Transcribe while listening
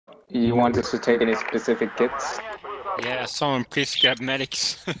You want us to take any specific kits? Yeah, someone please grab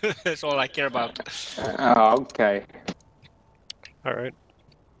medics. That's all I care about. Okay. Alright.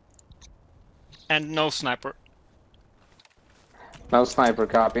 And no sniper. No sniper,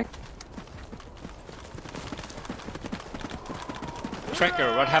 copy.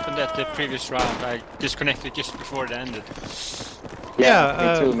 Tracker, what happened at the previous round? I disconnected just before it ended.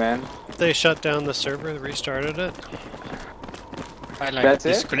 Yeah, me too, man. They shut down the server, restarted it. I like That's it?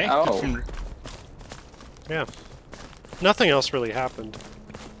 disconnected Oh. from... Yeah. Nothing else really happened.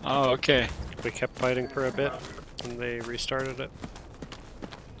 Oh, okay. We kept fighting for a bit, and they restarted it.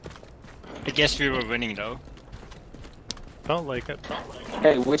 I guess we were winning though. Felt like it.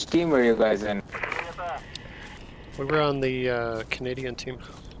 Hey, which team were you guys in? We were on the Canadian team.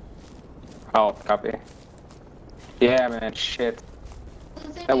 Oh, copy. Yeah, man, shit.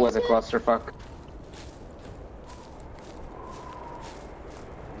 That was a clusterfuck.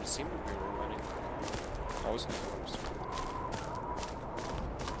 It seemed like we were running. I was in the forest.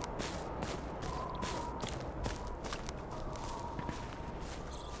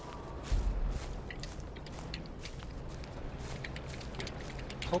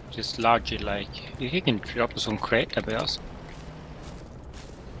 Hope this larger, like, if you can drop some crate, that'd be awesome.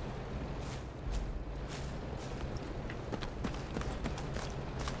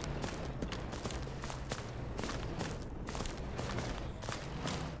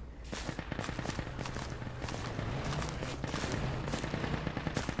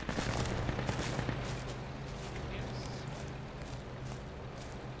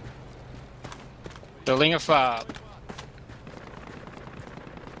 Building a fab.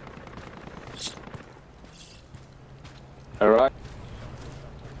 Alright.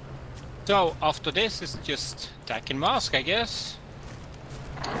 So after this is just attacking mask, I guess.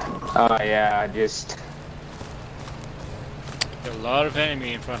 Oh, yeah, just... A lot of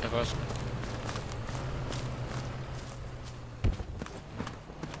enemy in front of us.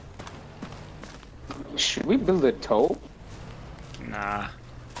 Should we build a tow? Nah,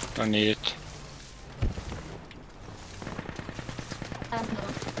 don't need it.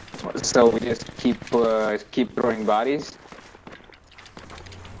 So we just keep throwing bodies?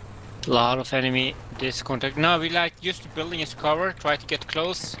 A lot of enemy discontact. No, we like use the building as cover, try to get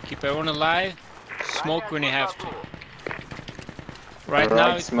close, keep everyone alive, smoke when you have to. Right Alright,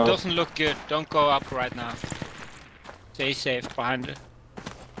 now it smoke. doesn't look good, don't go up right now. Stay safe behind it.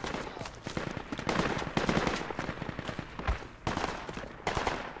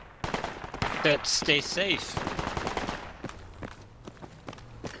 That stay safe.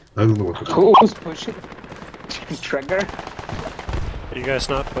 I don't know what to do. Who's pushing? Trigger? Are you guys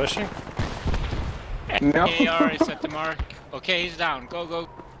not pushing? No. AR is at the mark. Okay, he's down. Go, go.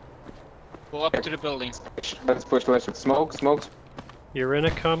 Go up to the building. Let's push, smoke.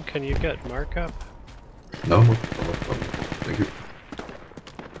 Urinicum, can you get Mark up? No, thank you.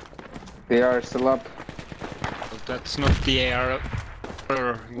 They are still up. That's not the AR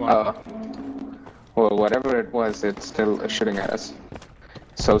one. Well, whatever it was, it's still shooting at us.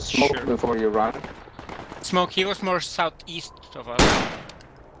 So smoke Sure. before you run. Smoke, he was more southeast of us.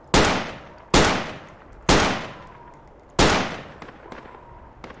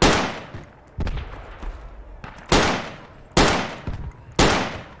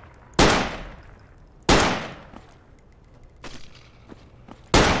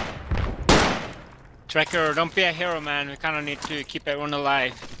 Tracker, don't be a hero, man. We kinda need to keep everyone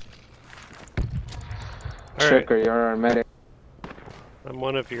alive. Alright, Trigger, you're our medic. I'm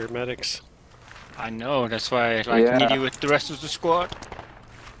one of your medics. I know, that's why I like need you with the rest of the squad.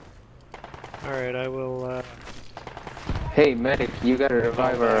 Alright, I will, Hey, medic, you gotta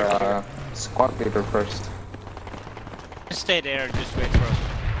revive our squad leader first. Stay there, just wait for us.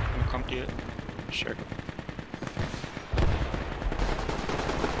 We'll come to you. sure.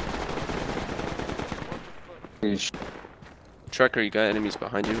 Tracker, you got enemies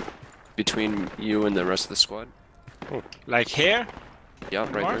behind you? Between you and the rest of the squad? Like here? Yeah,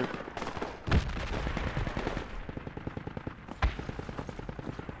 right Mark? there.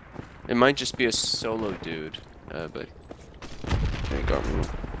 It might just be a solo dude, but there you go.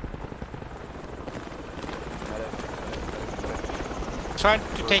 Try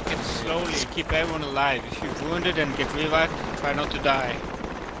to take it slowly, keep everyone alive. If you're wounded and get revived, try not to die.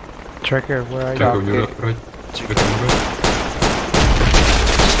 Tracker, where are you? Tracker on your right. Tracker on your right.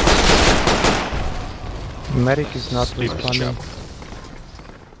 Medic is not Sleep is responding.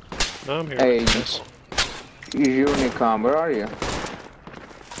 No, I'm here. Hey, Yes. Unicom, where are you?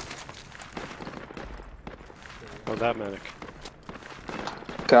 Oh, that medic.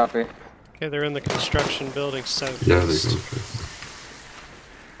 Copy. Okay, they're in the construction building Yeah, there you southeast. go.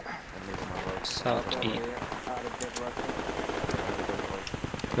 Southeast.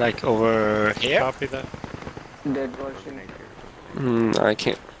 Like over here? Copy that. Dead Russian. I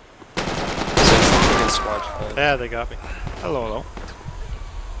can't. Against squad. Yeah, they got me. Hello, hello.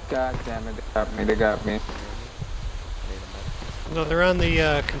 God damn it, they got me. No, they're on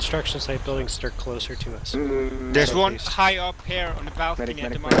the construction site buildings that are closer to us. There's one Southeast. high up here on the balcony Medic,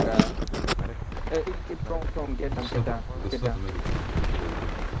 at the medic, moment. prone, get down, get down, That's get not down. the medic.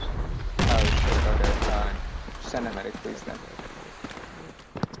 Oh shit, okay, send a medic please then.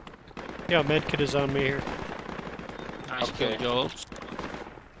 Yeah, medkit is on me here. Nice Okay. kill, Joel.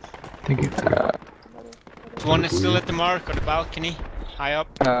 Thank you. One is still at the mark on the balcony, high up.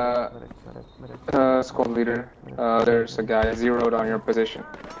 Squad leader, there's a guy zeroed on your position.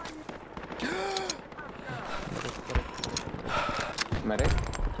 Medic?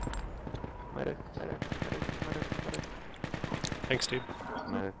 Thanks, dude.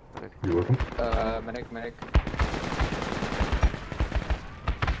 You're welcome. Medic.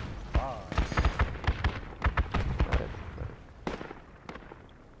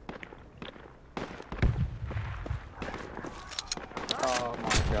 Oh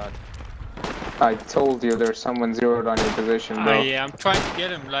my god. I told you there's someone zeroed on your position, bro. Yeah, I'm trying to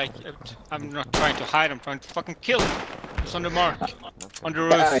get him, like, I'm not trying to hide, I'm trying to fucking kill him. It's on the mark, on the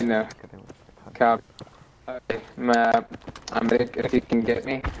I roof. know. Cop. Okay, I'm medic, if you can get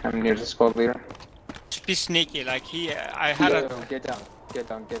me. I'm near the squad leader. Just be sneaky, like I had Yo, a... get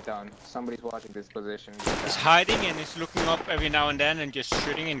down. Somebody's watching this position. He's hiding and he's looking up every now and then and just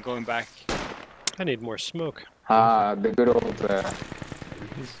shooting and going back. I need more smoke. Ah, the good old,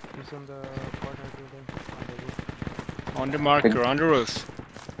 He's on the corner building. On the roof. On the marker, on the roof.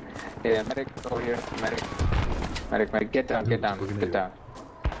 yeah, medic, over here, medic, get down.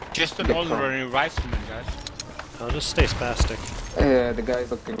 Just an Get ordinary rifleman, guys. I'll just stay spastic. Yeah, the guy's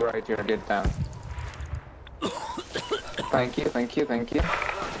looking right here, get down. Thank you.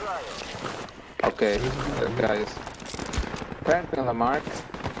 Okay, guys. Apparently on the mark.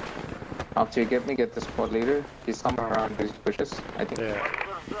 After you get the squad leader. He's somewhere around these bushes, I think. Yeah.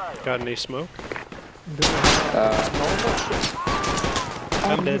 Got any smoke?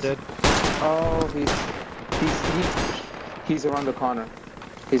 I'm dead. Oh, he's around the corner.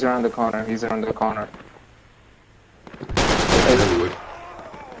 He's around the corner. Everywhere.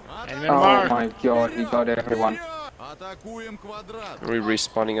 And then Oh mark. my god, he got everyone. Are we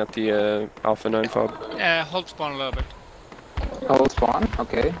respawning at the Alpha 9 fob? Hold spawn a little bit. Oh, spawn?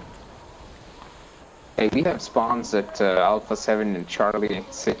 Okay. Hey, we have spawns at Alpha 7 and Charlie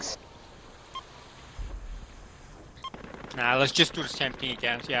 6. Nah, let's just do the same thing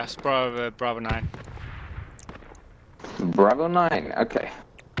again. Yeah, it's Bravo 9. Bravo 9, okay.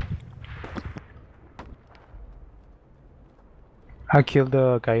 I killed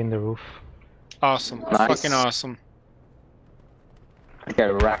the guy in the roof. Awesome. Nice. Fucking awesome. I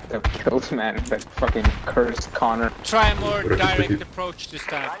got racked up kills, man. That fucking cursed Connor. Try a more What if direct you- approach this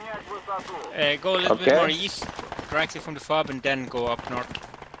time. Go a little bit Okay. more east, directly from the fob, and then go up north.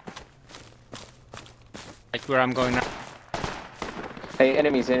 Like where I'm going now. Hey,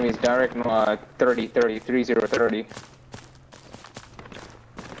 enemies, direct 30.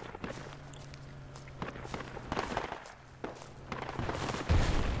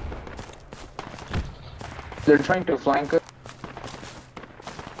 They're trying to flank us.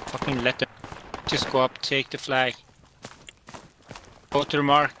 Fucking let them just go up, take the flag. Go to the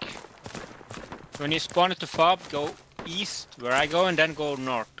mark. When you spawn at the fob, go east, where I go, and then go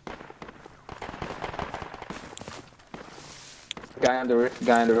north. Guy on the roof,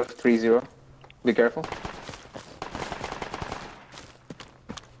 3-0. Be careful.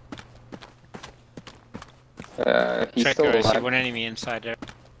 He's Check still there, I see alive. one enemy inside there.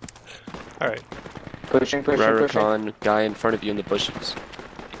 Alright. Pushing. Raricon, guy in front of you in the bushes.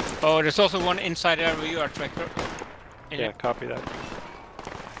 Oh, there's also one inside there where you are, Tracker. Yeah, copy that.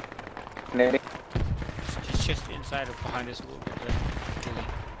 Nading. It's just inside or behind us a little bit there.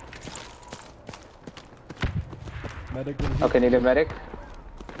 Okay, need a medic.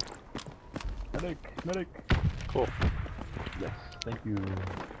 Cool.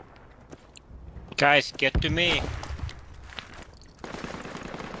 Guys, get to me.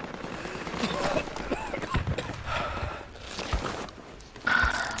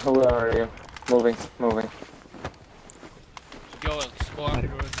 Where are you? Moving. Joel, go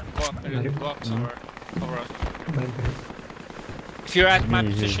up somewhere. Cover us. If you're at my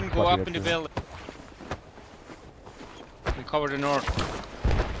position, go up in the building. And cover the north.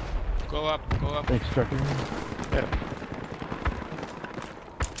 Go up. Yeah.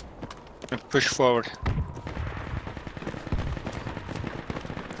 And push forward.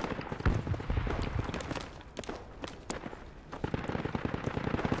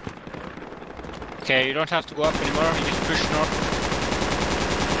 Okay, you don't have to go up anymore, you just push north.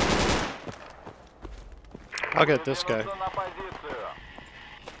 I'll get this guy.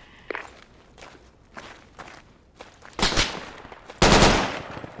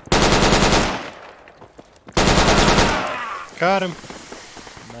 Got him.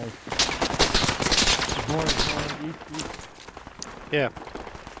 Nice. More, east. Yeah.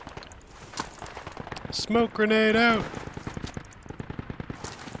 Smoke grenade out.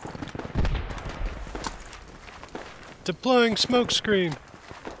 Deploying smoke screen.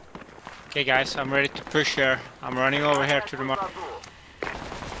 Okay guys, I'm ready to push here. I'm running over here to the mark.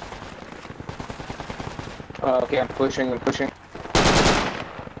 Okay, I'm pushing.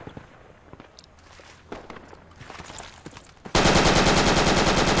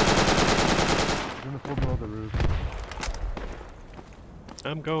 Gonna pull below the roof.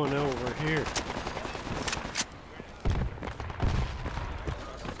 I'm going over here.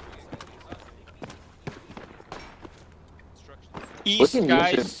 East, can use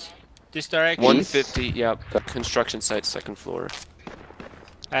guys. This direction. 150, yeah. Construction site, second floor.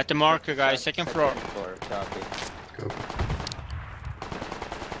 At the marker, guys. Second floor. Copy.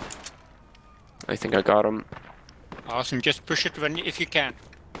 I think I got him. Awesome. Just push it when if you can.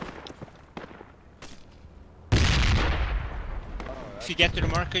 If you get to the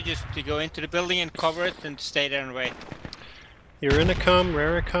marker, just to go into the building and cover it and stay there and wait. Urinacom,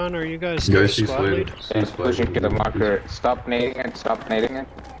 Raricon, are you guys You still guys squad lead? And pushing to the marker. Stop nading it.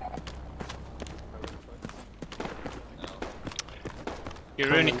 Your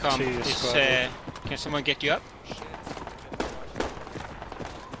Coming Unicom to you, is, squad lead. can someone get you up?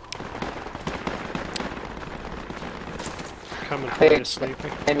 Coming for Hey, you, Sleepy.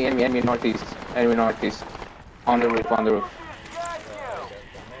 Enemy northeast. On the roof.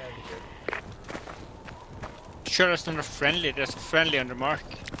 Sure, that's not a friendly. There's a friendly on the mark.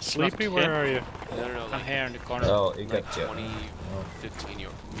 Sleepy, Not where him. are you? No. I'm here in the corner. Oh, you Like got you. 20, 15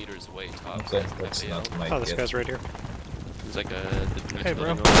 meters away, tops. Okay, that's not my Oh, this guess. guy's right here. It's like the next Hey,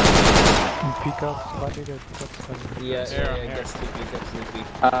 bro. building over. Pick up squad leader, pick up squad leader. Yeah, Here. get sleepy.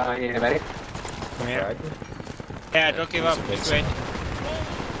 Yeah, medic. I'm here. Right. Yeah, don't give up. Just wait.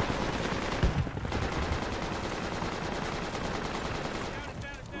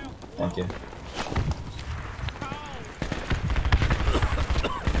 Thank you.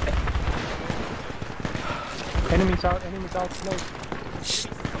 Enemies out, close.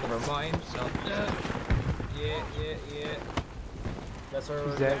 Never mind. Not dead. Yeah. That's our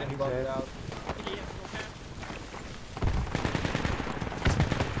He's dead, getting he's bumped dead. out.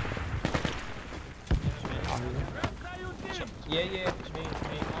 Yeah, it's me.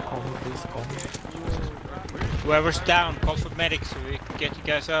 Call me, please, call me. Whoever's down, call for medics so we can get you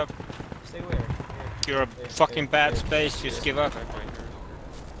guys up. Stay where? Here. You're a fucking bad space. Just give up.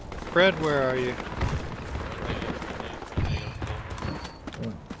 Fred, where are you?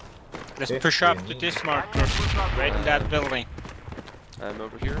 Let's push up to this marker. Right in that building. I'm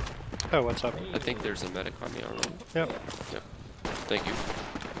over here. Oh, what's up? I think there's a medic on me already. Yep. Thank you.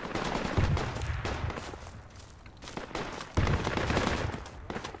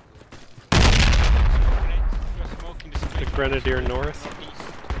 The Grenadier North.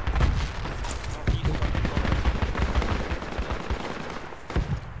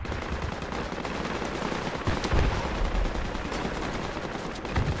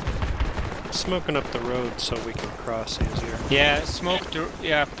 Smoking up the road so we can cross easier. Yeah, smoke the.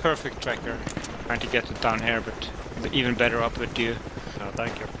 Yeah, perfect tracker. Trying to get it down here, but even better up with you. No,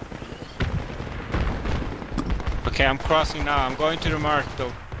 thank you. Okay, I'm crossing now. I'm going to the mark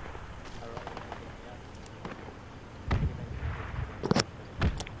though.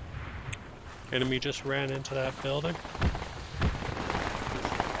 Enemy just ran into that building.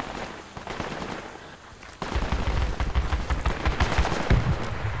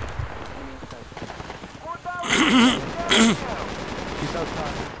 He's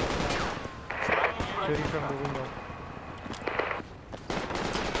outside. Shooting from the window.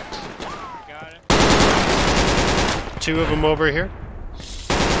 Got it. Two of them over here.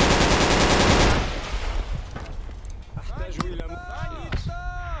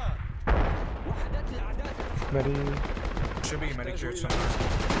 Very.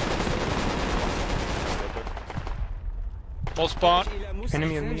 Full spawn.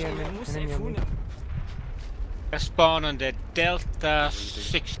 Enemy on me, enemy on me. Spawn on the Delta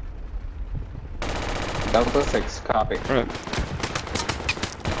 6. Delta 6, copy.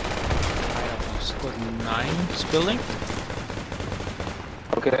 Squad 9 is building.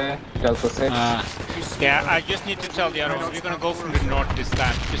 Okay, Delta 6. Yeah, I just need to tell the other one. We're gonna go from the north this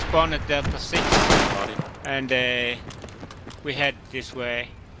time. We spawn at Delta 6. And we head this way.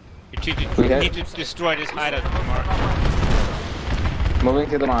 You need to destroy this hideout, Mark. Moving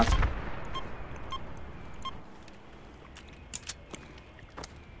to the mark.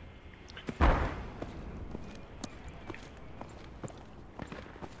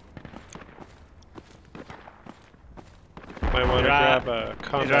 Might want to grab a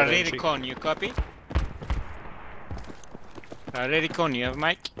combat Ready engine. con, you copy? Ready con, you have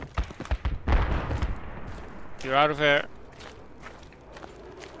mic? You're out of here.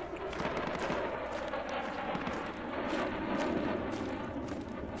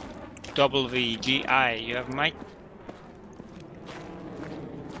 WGI, you have mic?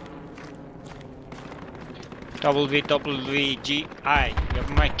 WWGI, you have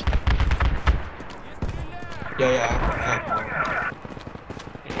mic? Yeah.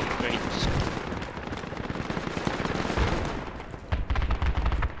 Great.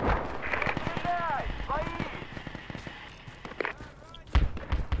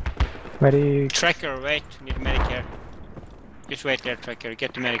 Ready. Tracker, wait, need medic here. Just wait there, Tracker,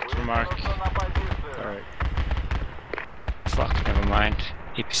 get the medic to Mark. Alright. Fuck, never mind.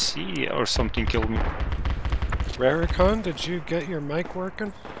 APC or something killed me. Raricon, did you get your mic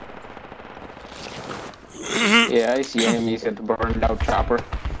working? Yeah, I see enemies at the burned out chopper.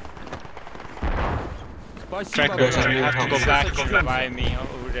 Tracker, you have to go back and buy me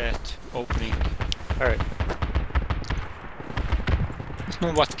over that opening. Alright. I don't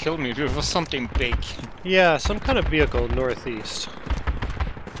know what killed me, it was something big. Yeah, some kind of vehicle northeast.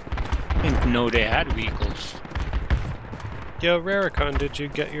 I didn't know they had vehicles. Yo, Raricon, did you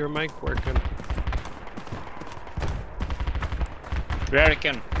get your mic working?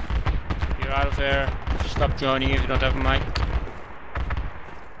 Rarican, you're out of there. Stop joining if you don't have a mic.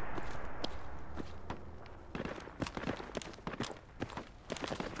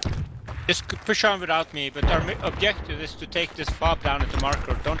 Just push on without me, but our objective is to take this fob down at the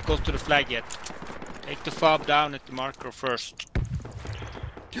marker. Don't go to the flag yet. Take the fob down at the marker first.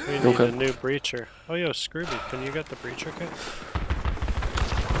 We need a new breacher. Oh, yo, Scrooby, can you get the breacher kit?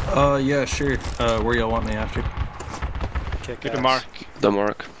 Yeah, sure. Where y'all want me after? Kick To the ass. mark. The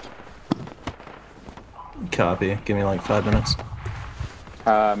mark. Copy. Give me like 5 minutes.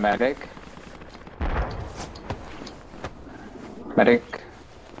 Medic. Medic.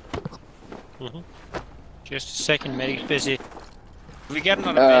 Just a second, medic busy. We get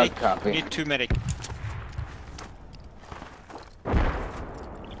another medic. Copy. We need 2 medic.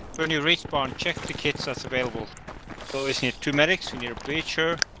 When you respawn, check the kits that's available. So we need 2 medics, we need a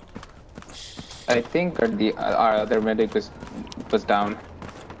breacher. I think our other medic was down.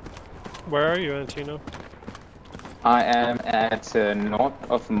 Where are you, Antino? I am at north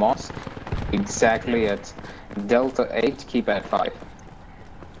of Mosque, exactly at Delta 8, keep at 5.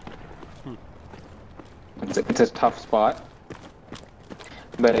 It's a tough spot.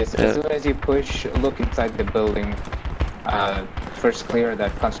 But as soon as you push, look inside the building. First clear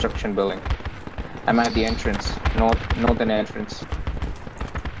that construction building. I'm at the entrance, northern entrance.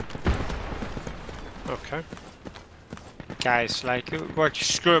 Okay. Guys, like, what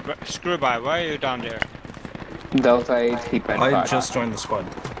screw by, why are you down there? Delta 8, keep at 5. I just joined the squad.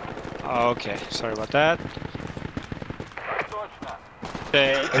 Oh, okay, sorry about that.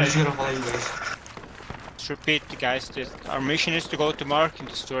 I'm just gonna follow you guys. Let's repeat, guys, our mission is to go to Mark and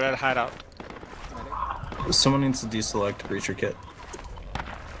destroy that hideout. Someone needs to deselect breacher kit.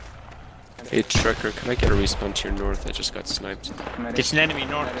 Hey, Tracker, can I get a respawn to your north? I just got sniped. Medic. It's an enemy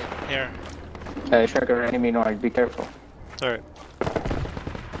north, here. Tracker, enemy north, be careful. Alright.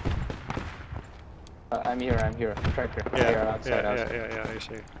 I'm here. Tracker, Yeah, they are outside us. yeah, I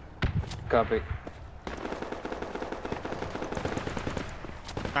see. Copy.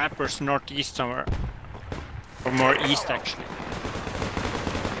 Snipers northeast somewhere. Or more east, actually.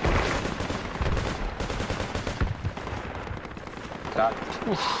 God.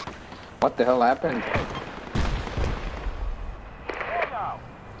 What the hell happened?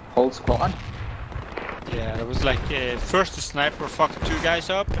 Whole squad? Yeah, it was like, first the sniper fucked 2 guys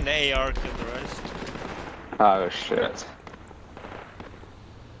up, and the AR killed the rest. Oh shit.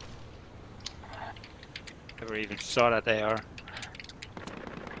 Never even saw that AR.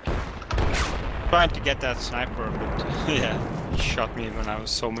 Trying to get that sniper, but yeah, he shot me when I was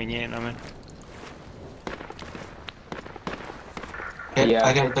zooming in, I mean. Yeah,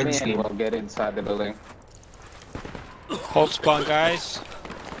 I got a hit big me and screen. we'll get inside the building. Hold spawn, guys.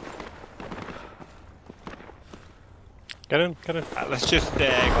 Get in, get in. Let's just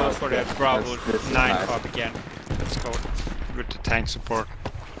go for the Bravo This is 9 nice. fob again. Let's go with the tank support.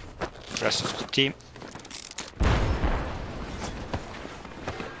 Rest of the team.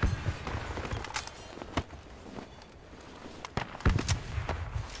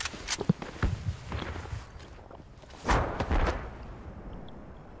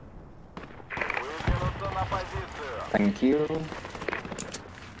 Thank you.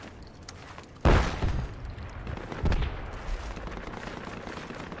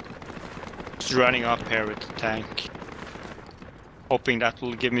 Just running up here with the tank. Hoping that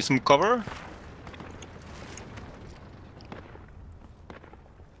will give me some cover.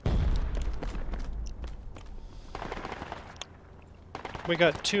 We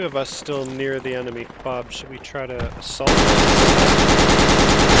got 2 of us still near the enemy. Bob, should we try to assault?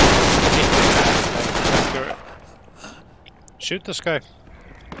 Shoot this guy.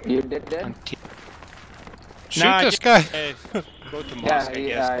 You did that? Shoot this guy! Go to mosque, I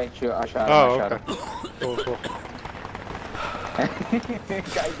guess. I shot him. Oh, I shot okay. Cool, cool. him.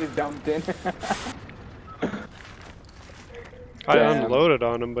 Guy just jumped in. I Damn. unloaded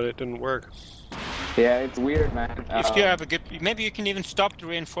on him, but it didn't work. Yeah, it's weird, man. If you have a good, maybe you can even stop the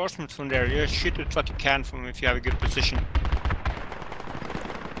reinforcement from there. You shoot at what you can from if you have a good position.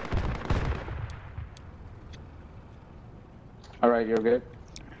 Alright, you're good.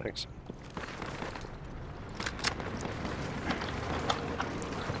 Thanks.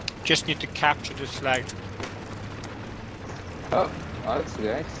 Just need to capture this flag. Oh, that's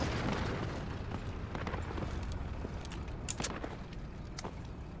nice.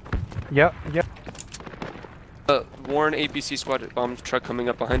 Yep, yep. Warren APC squad bomb truck coming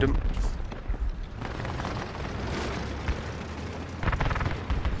up behind him.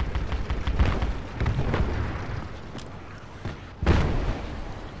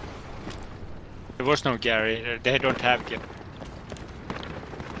 There was no Gary. They don't have Gary.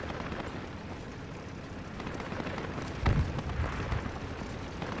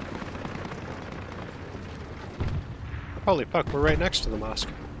 Holy fuck, we're right next to the mosque.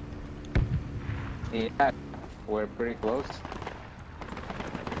 Yeah, we're pretty close.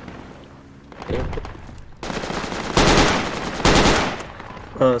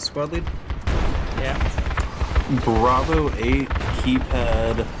 Squad lead? Yeah. Bravo 8,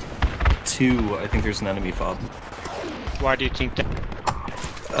 keypad 2, I think there's an enemy fob. Why do you think that?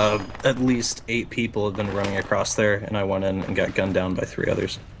 At least 8 people have been running across there, and I went in and got gunned down by 3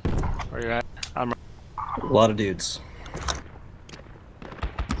 others. Where you at? I'm A lot of dudes.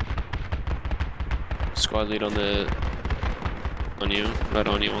 Squad lead on you, right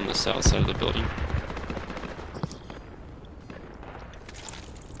on you on the south side of the building.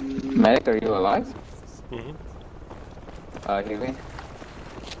 Medic, are you alive? Mm-hmm. Healing.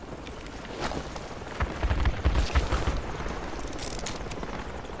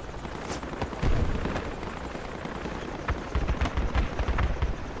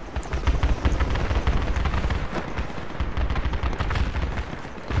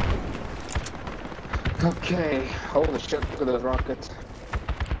 Okay, holy shit, look at those rockets.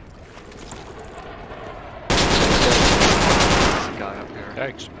 Guy up here.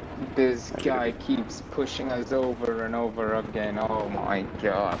 Thanks. This guy keeps pushing us over and over again, oh my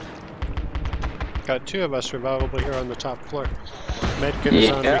god. Got 2 of us survivable here on the top floor. Medkit is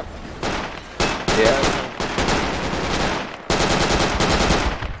on me. Yeah.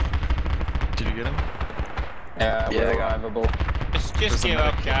 Did you get him? Yeah, we're survivable. just give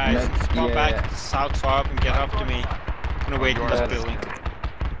up, guys. Go Yeah. back south far and get up to me. I'm gonna wait in this building.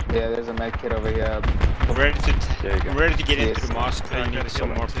 Yeah, there's a med kit over here. I'm ready to, There you go. I'm ready to get into Yes. the mosque. I need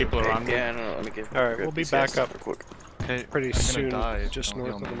some more people around me. Yeah, no, let me get. Alright, we'll be back up Hey, pretty I'm gonna soon, die if just you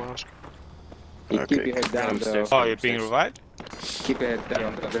don't north of heal the me. mosque. You Okay. keep your head down though. Oh, you're being revived? Keep your head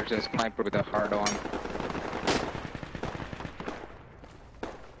down though. There's a sniper with a hard on.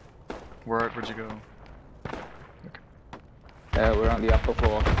 Where'd you go? We're on the upper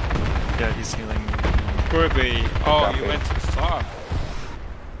floor. Yeah, he's healing. Where are we? Oh, Copy. you went too far.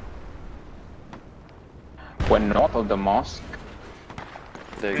 We're north of the mosque.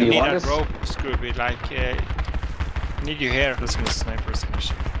 There We you You need want a us- rope, Scrooby. Like, need you here. This guy's sniper's gonna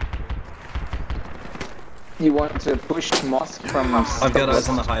shoot. You want to push mosque from I've got eyes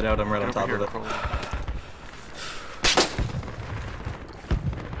on the hideout, I'm right on Over top here, of it. Cole.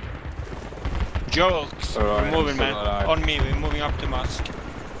 Joel, Alright, we're moving, I'm man. still alive. On me, we're moving up the mosque.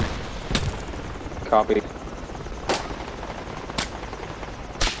 Copy.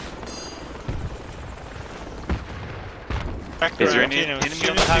 Back Is there around, any you know, as enemy soon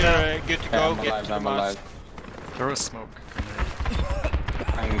on the as you're hideout? good to Yeah, go, I'm get alive, to the I'm mosque. alive. Throw a smoke grenade.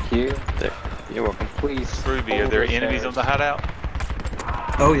 Thank you. You're welcome. Please. Ruby, are there enemies on the hideout?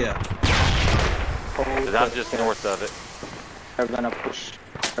 Oh yeah. Because I'm just north of it. We're gonna push.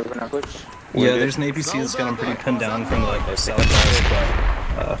 We're gonna push. Yeah, there's an APC that's got him pretty pinned down from like the southwest,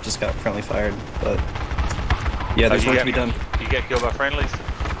 but just got friendly fired. But yeah, there's you work got- to be done. You got killed by friendlies?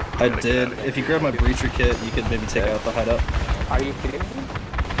 I did. If you grab my breacher kit, you could maybe take out the hideout. Are you kidding me?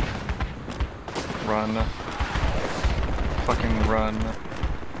 Run. fucking run.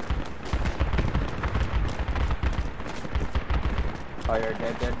 Oh, you're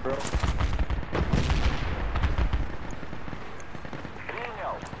dead, bro.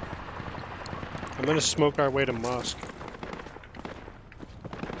 I'm gonna smoke our way to mosque.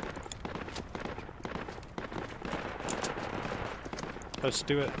 Let's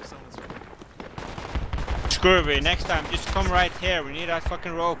do it. Scurvy, next time just come right here. We need that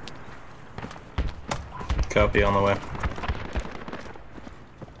fucking rope. Copy, on the way.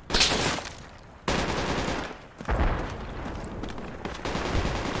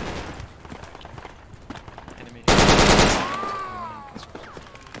 Enemy.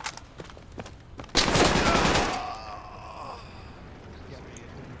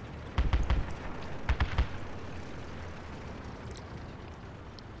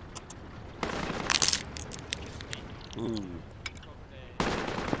 Ooh.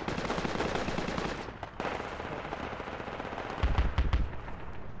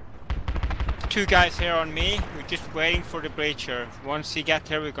 Two guys here on me. We're just waiting for the breacher. Once he get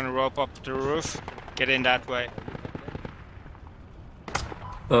here, we're gonna rope up the roof. Get in that way.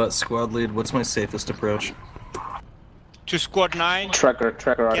 Squad lead, what's my safest approach? To squad 9. Tracker,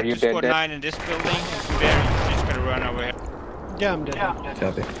 are Get you to dead? squad 9 in this building. And from there, you're just gonna run over here. Yeah, I'm dead.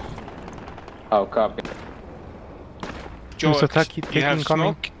 Copy. Oh, copy. George, Mr. Taki, you take have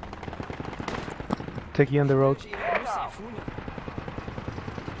incoming. smoke? Take you on the road.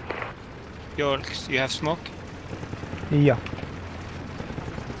 George, you have smoke? Yeah.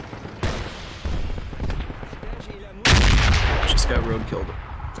 Just got road killed.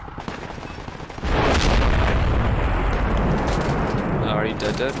 Are you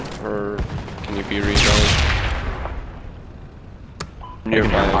dead? Or can you be rejoined?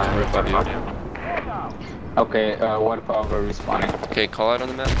 Nearby, above you. Okay, what about we're respawning? Okay, call out on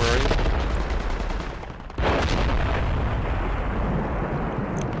the map, where are you?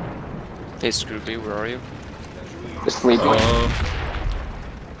 Hey Scrooby, where are you? Sleeping.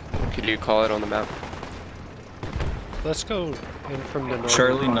 Could you call it on the map? Let's go in from the north.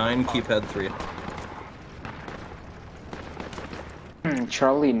 Charlie 9, keep head 3.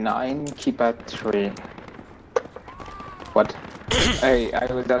 Charlie 9, keep at 3. What? Hey,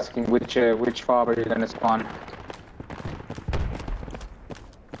 I was asking which fob are you gonna spawn?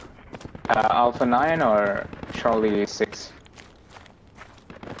 Alpha 9 or Charlie 6?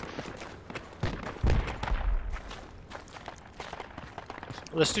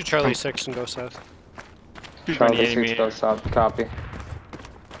 Let's do Charlie 6 and go south. Charlie 6 goes south, copy.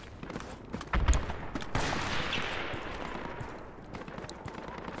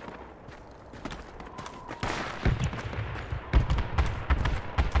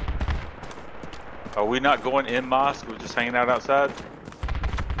 Are we not going in mosque? We're just hanging out outside?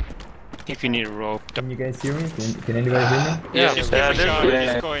 If you need a rope. Can you guys hear me? Can anybody hear me? Yeah, just yeah, give a shot, there's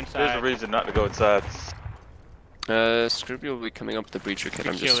just go inside. There's a reason not to go inside. Scrooby will be coming up with the breacher kit.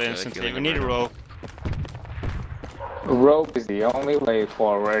 I'm Kill just instantly. healing We him need a right rope. Rope is the only way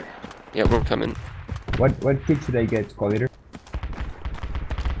forward. now. Yeah, we're coming. What kit should I get, squad leader?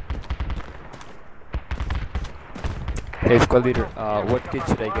 Hey, squad leader, what kit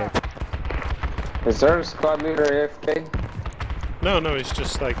should I get? Is there a squad leader AFK? No, he's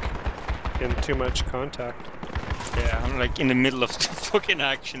just like in too much contact. Yeah, I'm like in the middle of the fucking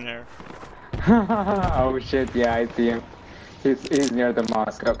action there. Oh shit, yeah, I see him. He's near the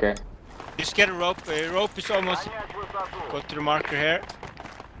mosque, okay. Just get a rope. A rope is almost. Go to the marker here.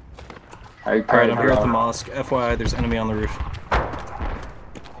 Alright, I'm here at the mosque. FYI, there's enemy on the roof.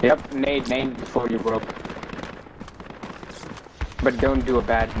 Yep, nade before you rope. But don't do a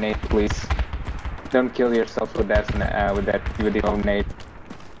bad nade, please. Don't kill yourself with that with the own nade.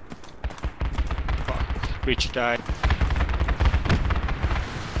 Breach died.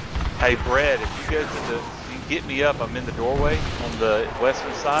 Hey, Brad, if you go to you can get me up, I'm in the doorway on the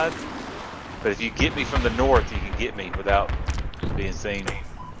western side. But if you get me from the north, you can get me without being seen.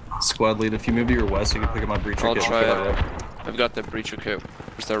 Squad lead, if you move to your west, you can pick up my breacher I'll kit. try it. I've got the breacher kit.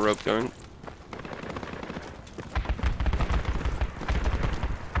 Where's that rope going?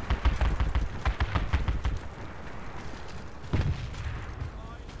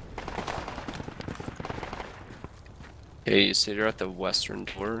 Okay, you said you're at the western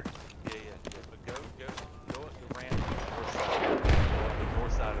door. Yeah. But go up the ramp on the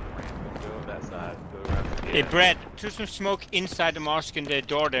north side of the ramp. Go up that side. Go around the Hey, Brad, do some smoke inside the mosque in the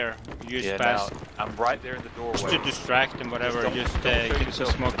door there. Use Yeah, pass. now, I'm right there in the doorway. Just to distract them, whatever. Just Just, don't show get some yourself in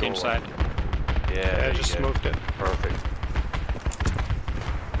the smoke doorway. inside. Yeah, I just smoked it. Perfect.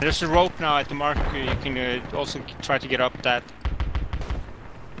 There's a rope now at the marker. You can also try to get up that.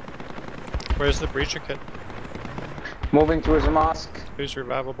 Where's the breacher kit? Moving towards the mosque. Who's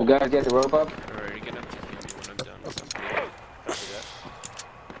revivable? You guys get the rope up? Alright, you're gonna have to hit me when I'm done. Copy that.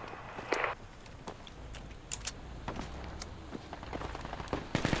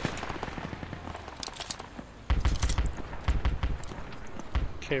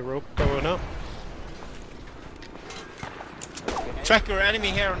 Okay, rope going up. Track your enemy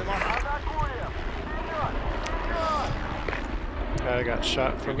here on the mark. I got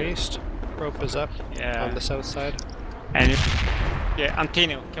shot from east. Rope is up Yeah. on the south side. And yeah,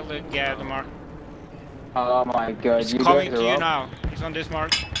 Antino, kill the guy on the mark. Oh my god, He's you coming guys to are you up? now. He's on this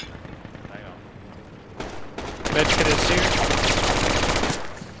mark. Hang on. Medkit is here.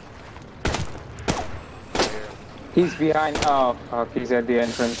 He's behind. Oh fuck, he's at the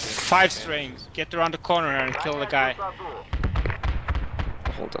entrance. 5 strings. Get around the corner and kill the guy.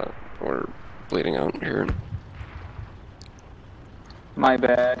 Hold on. We're bleeding out here. My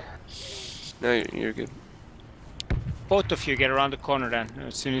bad. No, you're good. Both of you get around the corner then,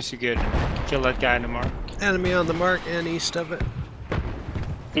 as soon as you get. Kill that guy on the mark. Enemy on the mark and east of it.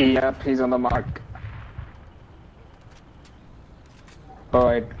 Yep, he's on the mark.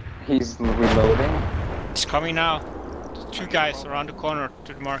 Alright, he's reloading. He's coming now. The 2 guys around the corner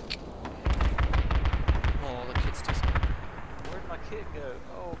to the mark. Oh, the kid's just... Where'd my kit go?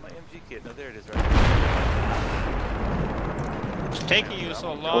 Oh, my MG kit. No, there it is right It's taking you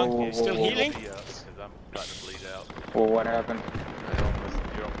so long. Oh, You're still oh, oh, healing? there. Because I'm about to bleed out. Well, what happened?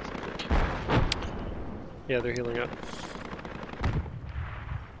 You're almost good. Yeah, they're healing up.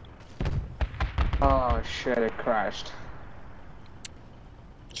 Oh shit, it crashed.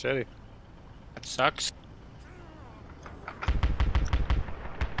 Shitty. That sucks.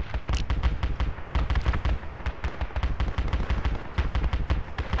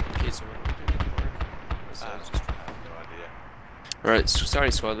 Okay, so what are we doing? I have no idea. Alright,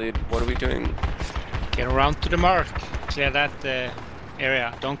 sorry squad lead, what are we doing? Get around to the mark. Clear that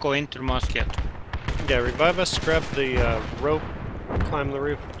area. Don't go into the mosque yet. Yeah, revive us, grab the rope, climb the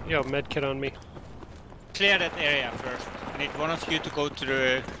roof. Yo, medkit on me. Clear that area first. I need one of you to go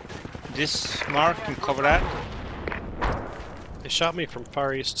to this mark and cover that. They shot me from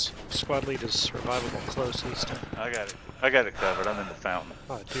far east. Squad lead is revivable close east. I got it. I got it covered. I'm in the fountain.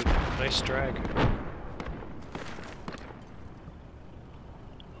 Oh, dude, nice drag.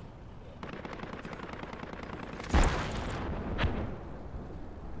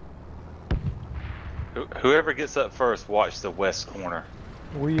 Whoever gets up first, watch the west corner.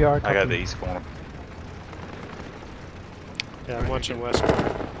 We are. I got the east corner. Yeah, I'm watching west.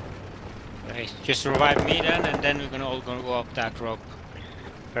 Okay, just revive me then, and then we're gonna all go up that rope.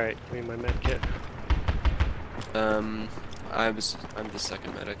 Alright, give me my medkit. I'm the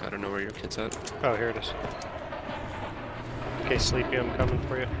second medic, I don't know where your kit's at. Oh, here it is. Okay, Sleepy, I'm coming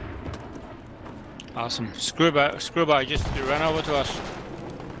for you. Awesome. Screwball, just run over to us.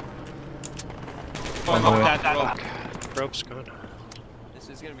 Oh, On the way. that rope. Rope's gone. This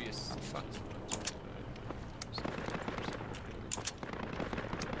is gonna be a fucked.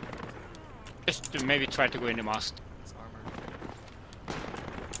 Just to maybe try to go in the mosque. It's armor.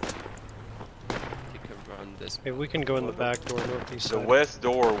 Take cover on this. Hey, we can go in the back door, northeast The side. west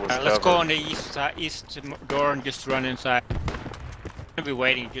door was covered. Let's go on the east door and just run inside. I'll be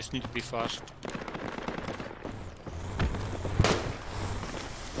waiting, you just need to be fast.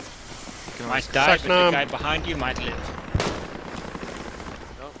 You might die, but the Saknam. guy behind you might live.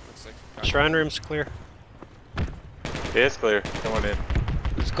 No, looks like. Shrine room's clear. Yeah, it's clear. Come on in.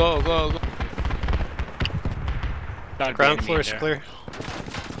 Let's go. Not the Ground enemy floor is there. clear.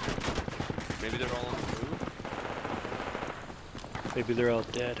 Maybe they're all on the move? Maybe they're all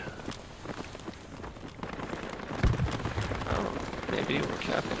dead. Oh, maybe we're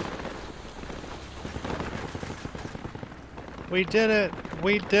capping. We did it!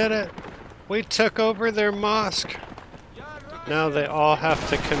 We did it! We took over their mosque! Now they all have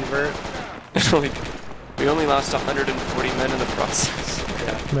to convert. We only lost 140 men in the process.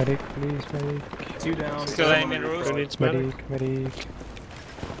 Medic, please, medic. 2 down. Still aim in roof. Who needs medic? Medic.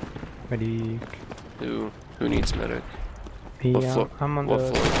 Who needs medic? Me, What floor? I'm on What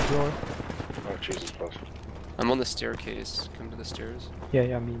the floor? floor. Oh, Jesus Christ. I'm on the staircase. Come to the stairs.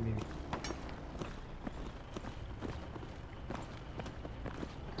 Yeah, me.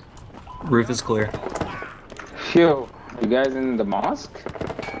 Roof is clear. Yo, you guys in the mosque?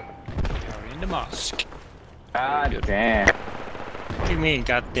 You're in the mosque. God good. damn. What do you mean,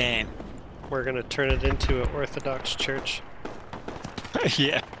 goddamn? We're gonna turn it into an Orthodox church.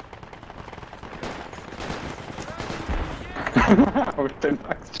 Yeah.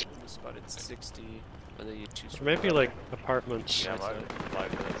 Spotted 60. Are they two? Or maybe like apartments. Yeah,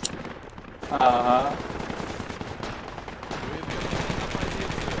 like this.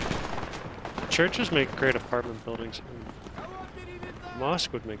 churches make great apartment buildings.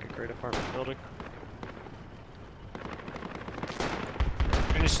 Mosque would make a great apartment building.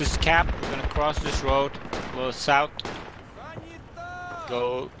 Finish this cap. We're gonna cross this road, go south,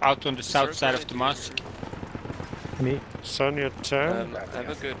 go out on the south side of the mosque. Me. Sonia turn. I have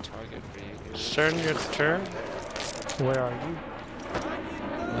a good target for you. Sonia turn. Where are you?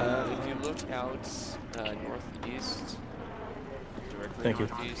 If you look out northeast, directly Thank you.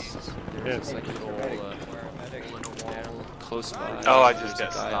 northeast, Yeah. there's like a little wall close by. Oh, I just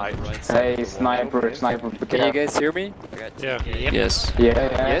There's got a guy on the sniped. right side Hey, of the wall. sniper, pick Can it you up. guys hear me? Yeah. Yep. Yes.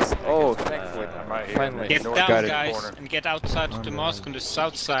 Yeah. Yes? Oh, thankfully. I'm right here. Finally. Get North- down, got it. guys, Corner. and get outside of the mosque on the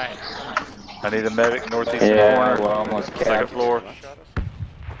south side. I need a medic northeast Yeah, corner. we're almost Second capped. floor.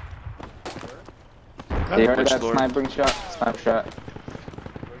 You heard Which that floor? sniping shot? Sniper shot.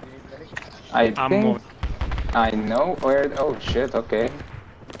 I I'm think moving. I know where. Oh shit! Okay.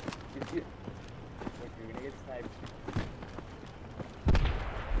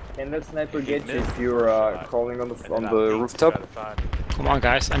 Can the sniper get you if you're crawling on the rooftop? Come on,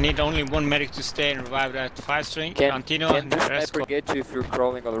 guys. I need only one medic to stay and revive that 5-string. Antino Can and the the rest sniper go. get you if you're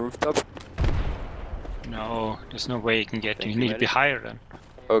crawling on the rooftop? No, there's no way you can get Thank you. You you, need to be medic. higher then.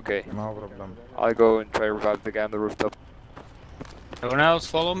 Okay. No problem. I'll go and try to revive the guy on the rooftop. Everyone else,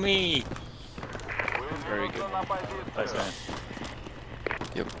 follow me. Very good. Thanks, man.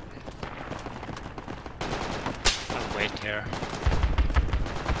 I'll wait here.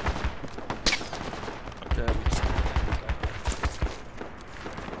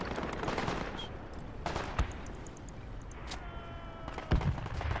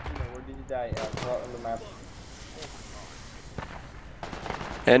 Where did you die? On the map.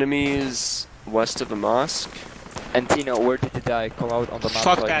 Enemies west of the mosque. And Tino, where did you die? Call out on the map.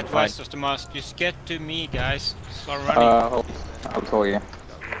 Fuck so I that can west find. of the mosque. Just get to me, guys. Start running. I'll tell you.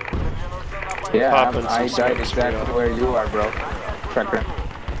 Yeah, Popping I some died scopes exactly for you. where you are, bro. Tracker.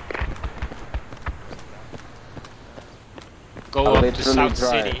 Go I up to literally South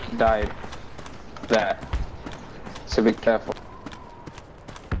City. died there. So be careful.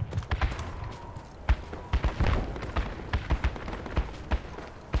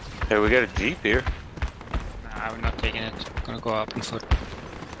 Hey, we got a jeep here. Nah, we're not taking it. We're gonna go up on foot.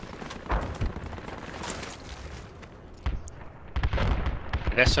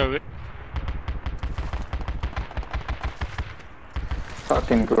 That's so good.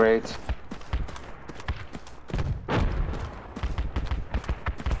 Fucking great. I'm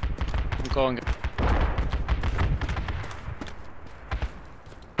going.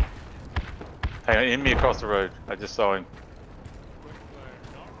 Hang on, enemy across the road. I just saw him.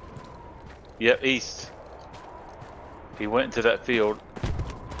 Yep, east. He went into that field.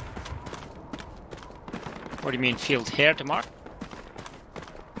 What do you mean, field here to mark?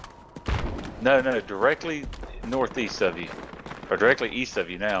 No, directly northeast of you. Or directly east of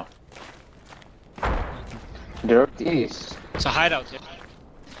you now. Direct east. It's a hideout here.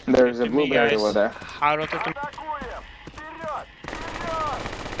 There's a Give me, blueberry guys. over there. Hideout at the...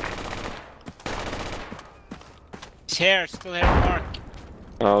 It's here, still here, Mark.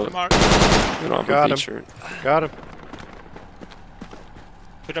 Oh, Mark, we don't have Got a him. beach shirt. Got him.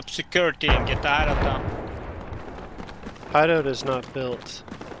 put up security and get the hideout down. Hideout is not built.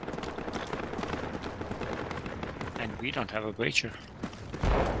 And we don't have a breacher.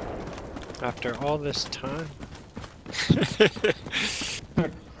 After all this time.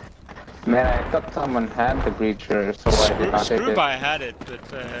 Man, I thought someone had the breacher, so I did not take it. Screwby had it,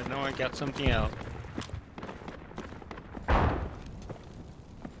 but no one got something else.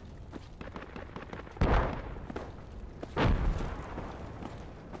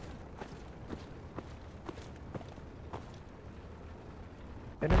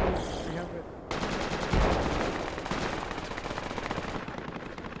 Enemy 300.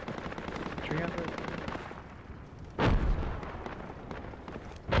 300.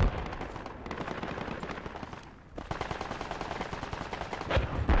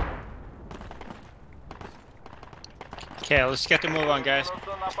 Okay, let's get the move on, guys.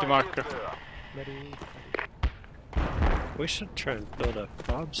 The marker. Ready. We should try and build a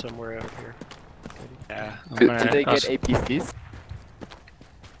fob somewhere out here. Yeah, I'm Did gonna they get ask- APCs?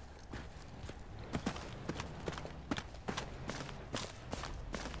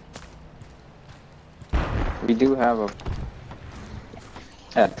 We do have a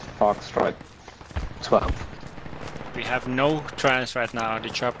at Foxtrot 12. We have no trans right now. The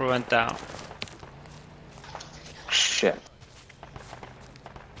chopper went down. Shit.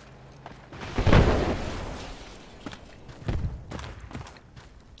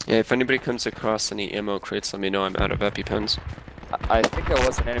 Yeah, if anybody comes across any ammo crates, let me know. I'm out of EpiPens. I think that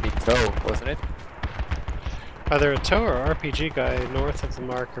was an enemy tow, wasn't it? Either a tow or RPG guy north of the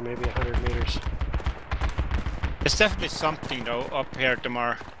mark, or maybe 100 meters. There's definitely something though up here at the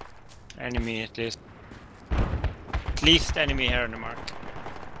mark. Enemy at least. At least enemy here on the mark.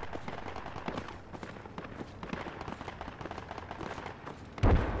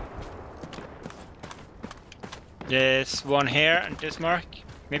 There's one here on this mark.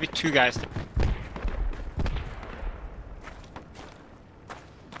 Maybe two guys.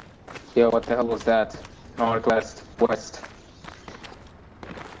 Yo, what the hell was that? Northwest, west.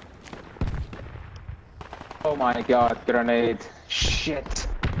 Oh my god, grenade. Shit.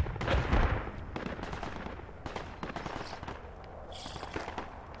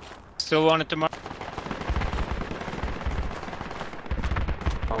 Still one at the mark.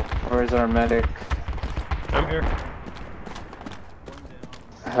 Oh, where's our medic? I'm here.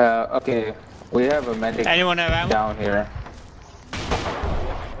 Okay, we have a medic Anyone have ammo? down here.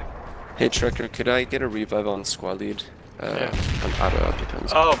 Hey Trekker, could I get a revive on squad lead? Yeah. I'm out of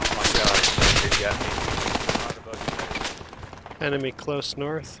depends. Oh my god, you got me. Enemy close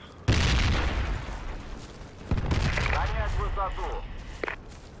north.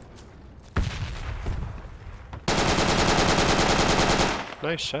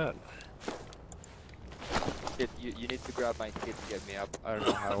 Nice shot. Shit, you need to grab my kit to get me up. I don't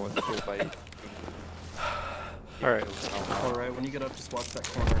know how I was killed by... Alright. Alright, when you get up, just watch that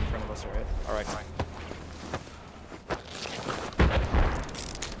corner in front of us, alright? Alright, fine.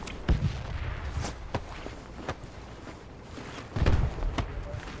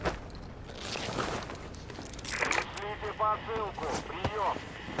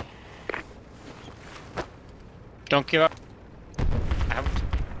 Don't give up. Out.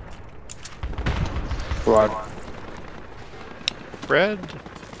 Squad. Bread?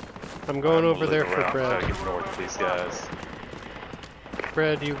 I'm going over there for Try to bread. get north of these guys.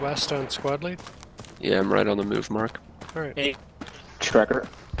 Bread, you west on squad lead? Yeah, I'm right on the move, Mark. Alright. Hey, Trekker,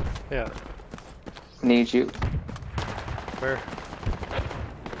 Yeah. need you. Where?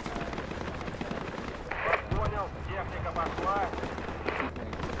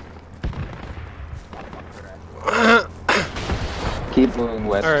 Keep moving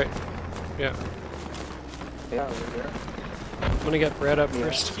west. Alright. Yeah. Yeah, over there. I'm gonna get bread up Yeah.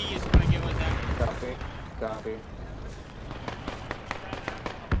 first. T is gonna give us that. Copy. Copy.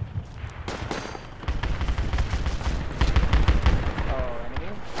 Oh,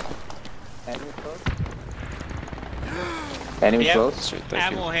 enemy? Enemy close? Enemy Yep. close? Sweet, thank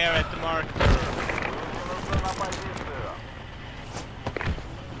Ammo you. here at the mark.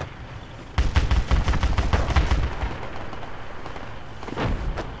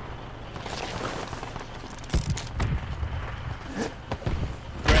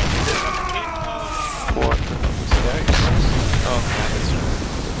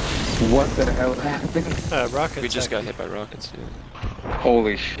 What the hell happened? Rocket We just tech. got hit by rockets, yeah.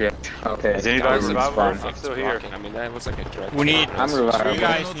 Holy shit. Okay. Is anybody this is reviving? fun. I'm still here. Rocket. I mean, that was like a direct. We need I'm three reviving.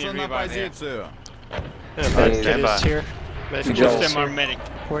 guys need revive here. Yeah, Hey, medkit stand by. is here. Medkit Joel. is Most of them are here. medic.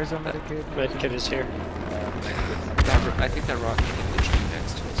 Where's the medikit? Medkit is here. I think that rocket hit the tree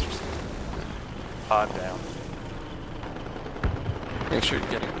next to us or something. Pod down. Make sure you're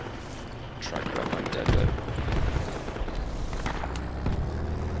getting tracked up on dead bed.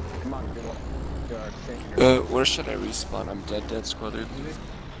 Come on, Joel. George, Where should I respawn? I'm dead squad lead.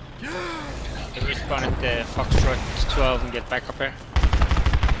 Respawn at the Foxtrot 12 and get back up here.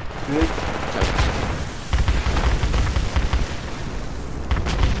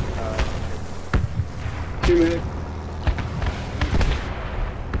 Yeah.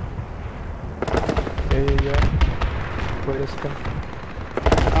 Where is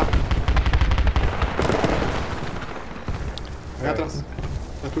it? Atrás.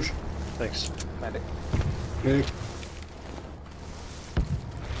 Thanks. Medic.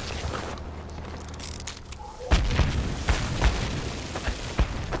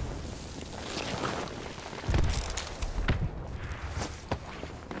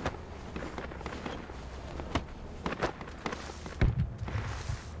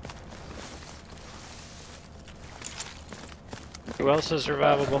 Who else is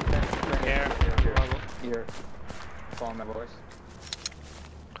revivable? Here. Follow my voice.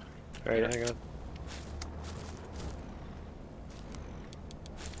 Alright, hang on.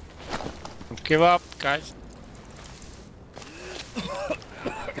 Don't give up, guys.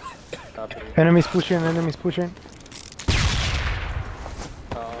 Copy. Enemies pushing, enemies pushing.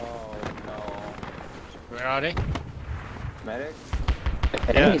 Oh no. Where are they? Medic?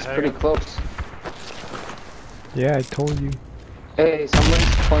 Enemy's hang pretty on. close. Yeah, I told you. Hey,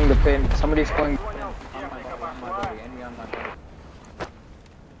 somebody's pulling the pin. Somebody's pulling the pin. On my body, enemy on my body.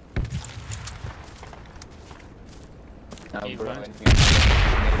 No, You bro, want?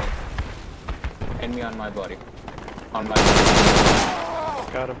 enemy on my body. On my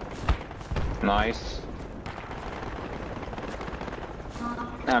body. Got him. Nice.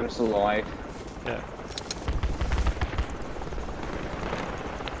 I'm still alive. Yeah.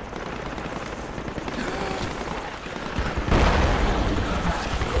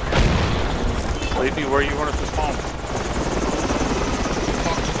 Leave me where you want us to spawn.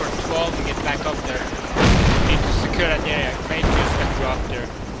 Fox for 12 and get back up there. Need to secure that area. Maybe just let you up there.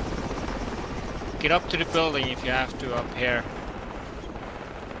 Get up to the building if you have to up here.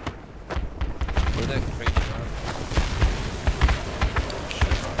 Where that crate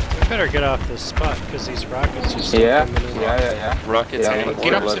We better get off this spot because these rockets are still Yeah, coming in. yeah. Rockets Yeah, heading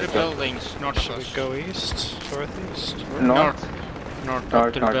Get up towards to the us. buildings, not Should we south. go east? Northeast? North, North, up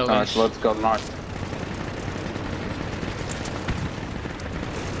north, to the north, buildings. north. Let's go north.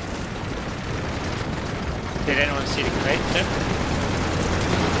 Did anyone see the crate there?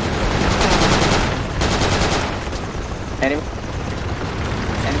 Enemy.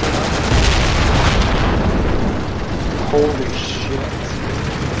 Enemy. Holy shit.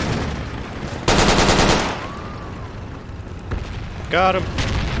 Got him.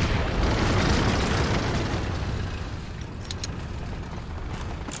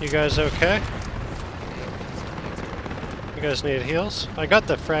 You guys okay? You guys need heals? I got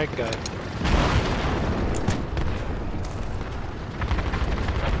the frag guy.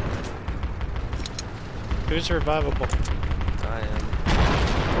 Who's revivable? I am.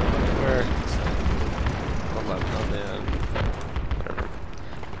 Where? Hold on, oh man. Whatever.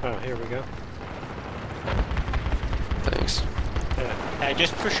 Oh, here we go. Thanks. Yeah,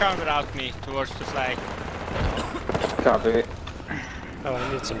 just push on without me towards the flag. Copy. Oh,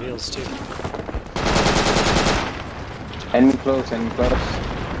 I need some heals too. Enemy close, enemy close.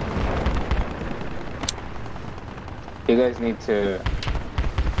 You guys need to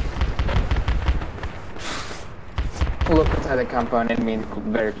look inside the compound, enemy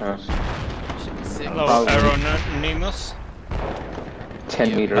very close. Hello, Probably. Aeronymous.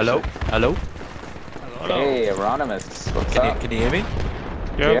 10 meters. Hello? Hello? Hello. Hey, Aeronymous. What's Can you, up? can you hear me?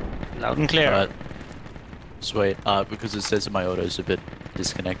 Yep. Loud and clear. Alright. Sweet. Because it says my auto is a bit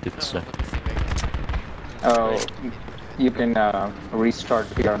disconnected, so. Oh, you can restart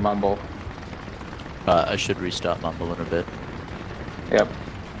your mumble. I should restart Mumble in a bit. Yep.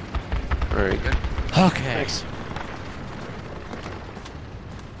 Very good. Okay. Thanks.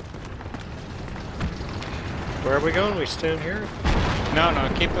 Where are we going? We stand here? No,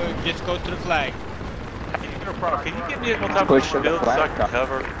 keep just go to the flag. No problem. Can you get me on top Push of the the building so I flag can up.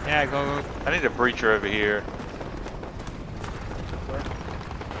 cover? Yeah, go. I need a breacher over here.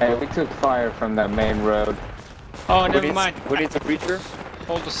 Hey, we took fire from that main road. Oh, never mind. Who needs a breacher?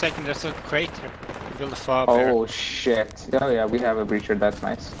 Hold a second, there's a crate here. Build a fob here. Oh shit. Oh yeah, we have a breacher, that's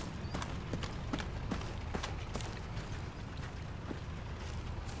nice.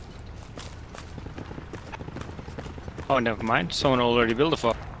 Oh, never mind. Someone already built a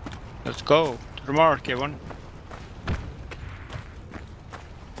fob. Let's go. To the mark, everyone.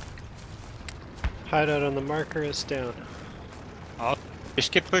 Hideout on the marker is down.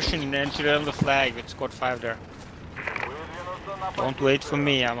 Just keep pushing and then to the other flag with squad 5 there. Don't wait for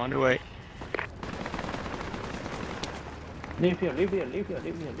me, I'm on the way. Leave here, leave here, leave here,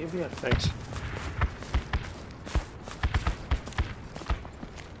 leave here, leave here. Thanks.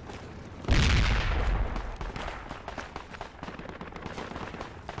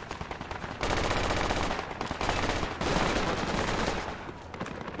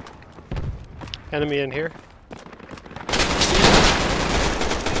 Enemy in here.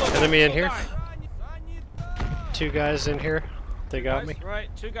 Enemy in here. 2 guys in here. They got me. Right,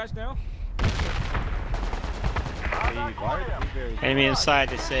 2 guys now. Enemy inside,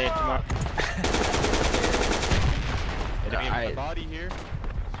 they say tomorrow. Enemy in the body here.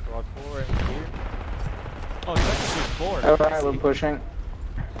 Squad 4 and here. Oh, that's 4. Alright, we're pushing.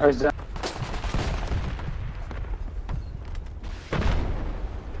 Where's that?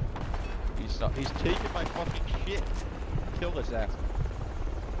 He's taking my fucking shit. Kill this ass.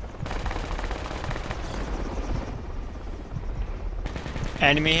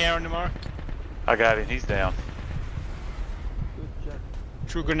 Enemy here on the mark. I got him. He's down.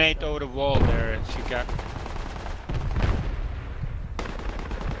 True grenade over the wall there if you got.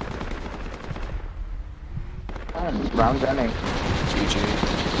 Round ending. GG.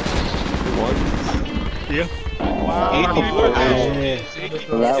 Yeah.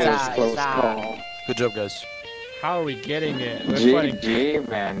 That was close call. Good job, guys. How are we getting it? We're fighting. GG,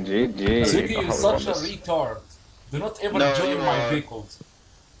 man, GG. Ziggy is such a retard. Do not ever join my vehicles.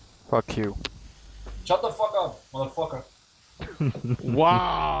 Fuck you. Shut the fuck up, motherfucker.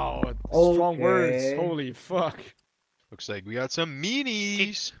 Wow, strong words. Okay. Holy fuck. Looks like we got some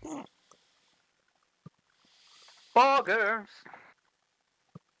meanies. Boggers.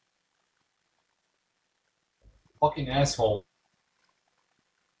 Fucking asshole.